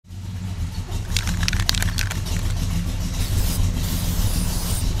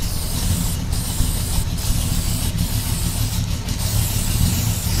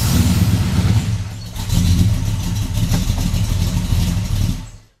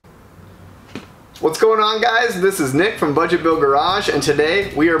What's going on, guys? This is Nick from Budget Build Garage, and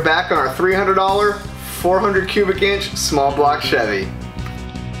today we are back on our $300 400 cubic inch small block Chevy.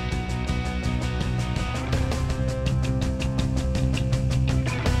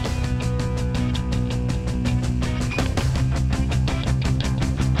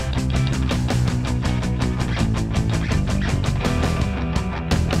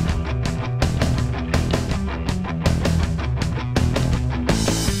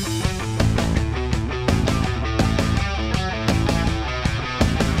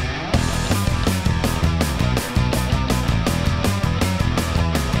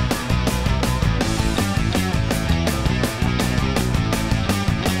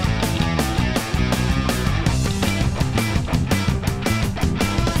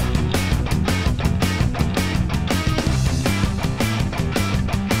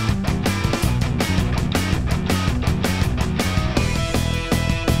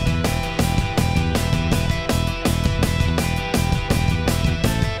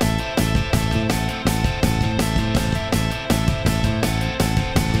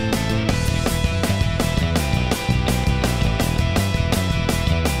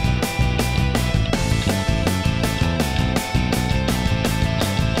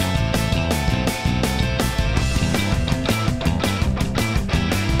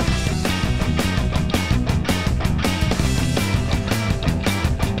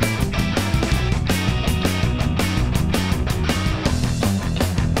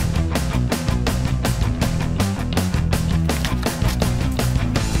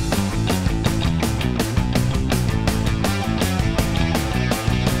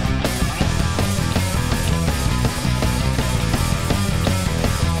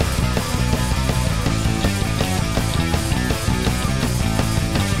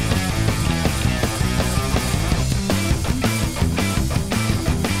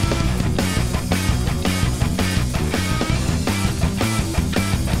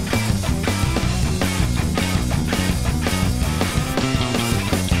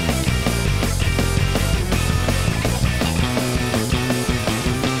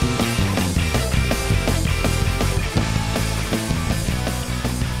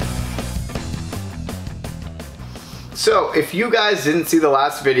 So if you guys didn't see the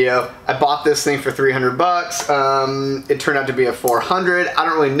last video, I bought this thing for 300 bucks. It turned out to be a 400. I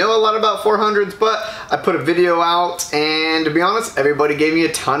don't really know a lot about 400s, but I put a video out, and to be honest, everybody gave me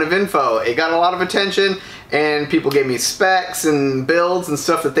a ton of info. It got a lot of attention, and people gave me specs and builds and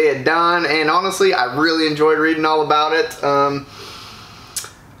stuff that they had done, and honestly, I really enjoyed reading all about it.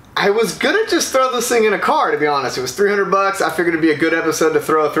 I was gonna just throw this thing in a car, to be honest. It was 300 bucks. I figured it'd be a good episode to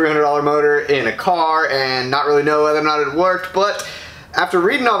throw a $300 motor in a car and not really know whether or not it worked, but after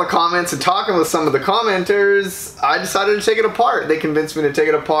reading all the comments and talking with some of the commenters, I decided to take it apart. They convinced me to take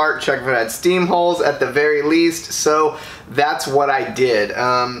it apart, check if it had steam holes at the very least, so that's what I did.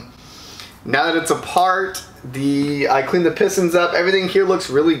 Now that it's apart, I cleaned the pistons up. Everything here looks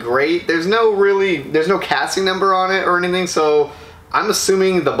really great. There's no casting number on it or anything, so I'm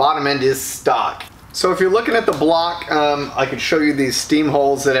assuming the bottom end is stock. So if you're looking at the block, I could show you these steam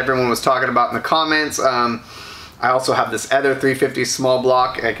holes that everyone was talking about in the comments. I also have this other 350 small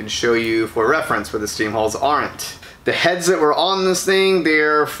block I can show you for reference where the steam holes aren't. The heads that were on this thing,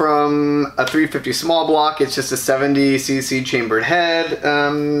 they're from a 350 small block. It's just a 70cc chambered head.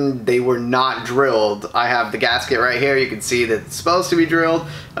 They were not drilled. I have the gasket right here. You can see that it's supposed to be drilled.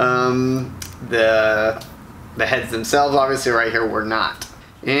 The heads themselves, obviously, right here, were not.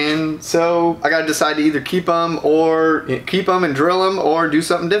 And so I gotta decide to either keep them and drill them, or do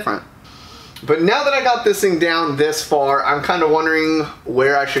something different. But now that I got this thing down this far, I'm kind of wondering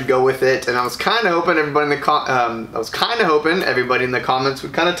where I should go with it. And I was kind of hoping everybody in the comments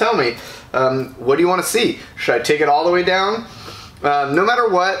would kind of tell me, what do you want to see? Should I take it all the way down? No matter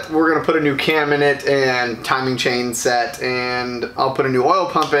what, we're gonna put a new cam in it and timing chain set, and I'll put a new oil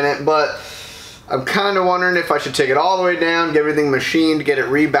pump in it, but I'm kind of wondering if I should take it all the way down, get everything machined, get it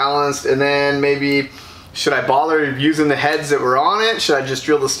rebalanced, and then maybe should I bother using the heads that were on it? Should I just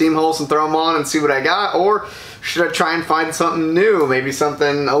drill the steam holes and throw them on and see what I got? Or should I try and find something new? Maybe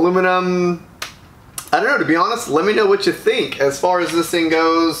something aluminum? I don't know, to be honest, let me know what you think. As far as this thing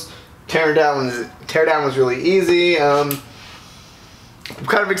goes, teardown was really easy. I'm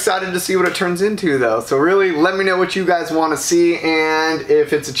kind of excited to see what it turns into, though. So really, let me know what you guys want to see, and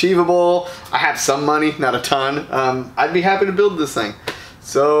if it's achievable. I have some money, not a ton. I'd be happy to build this thing.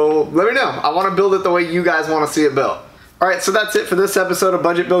 So let me know. I want to build it the way you guys want to see it built. Alright, so that's it for this episode of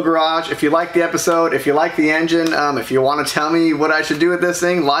Budget Build Garage. If you like the episode, if you like the engine, if you want to tell me what I should do with this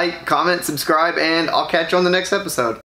thing, like, comment, subscribe, and I'll catch you on the next episode.